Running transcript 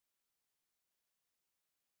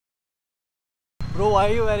Bro, why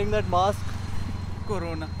are you wearing that mask?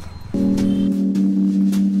 Corona.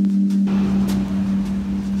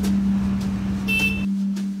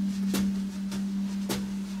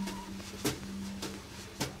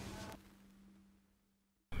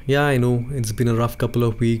 Yeah, I know, it's been a rough couple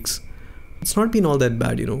of weeks. It's not been all that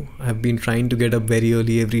bad, you know. I've been trying to get up very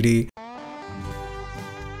early every day.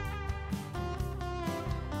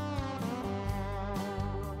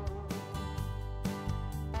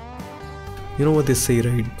 You know what they say,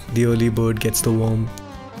 right? The early bird gets the worm.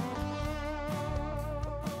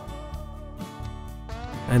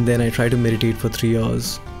 And then I try to meditate for 3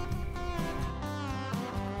 hours.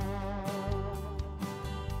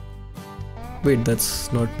 Wait,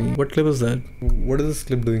 that's not me. What clip is that? What is this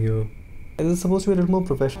clip doing here? Is it supposed to be a little more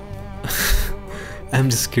professional?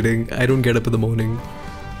 I'm just kidding. I don't get up in the morning.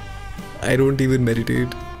 I don't even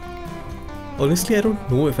meditate. Honestly, I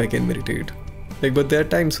don't know if I can meditate. But there are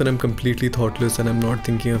times when I'm completely thoughtless and I'm not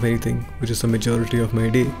thinking of anything, which is the majority of my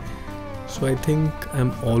day. So I think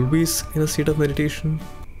I'm always in a state of meditation.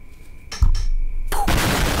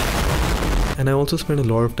 And I also spend a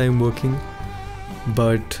lot of time working,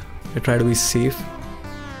 but I try to be safe.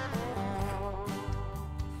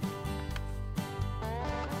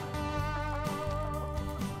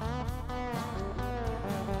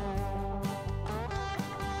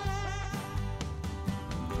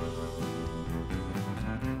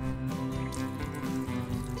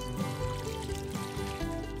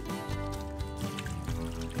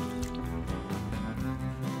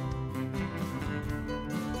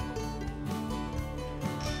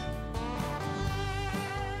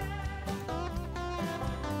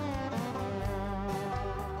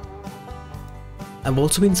 I've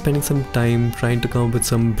also been spending some time trying to come up with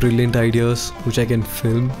some brilliant ideas which I can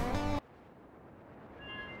film.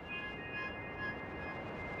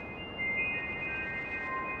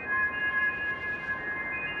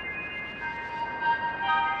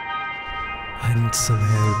 I need some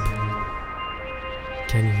help.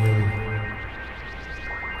 Can you hear me?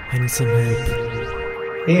 I need some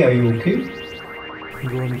help. Hey, are you okay?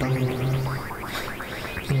 Bro, I'm down.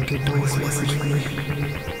 Can you get down this message for me?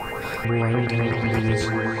 Bro, I don't think I can do this.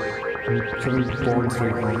 I'm filling bonds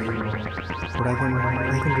right now. But I can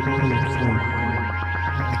record on my phone.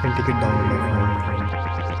 I can take it down on my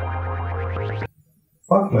phone.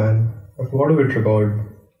 Fuck man, I forgot to hit record.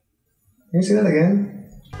 Can you say that again?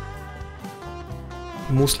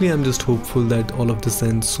 Mostly I'm just hopeful that all of this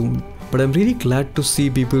ends soon. But I'm really glad to see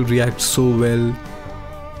people react so well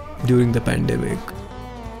during the pandemic.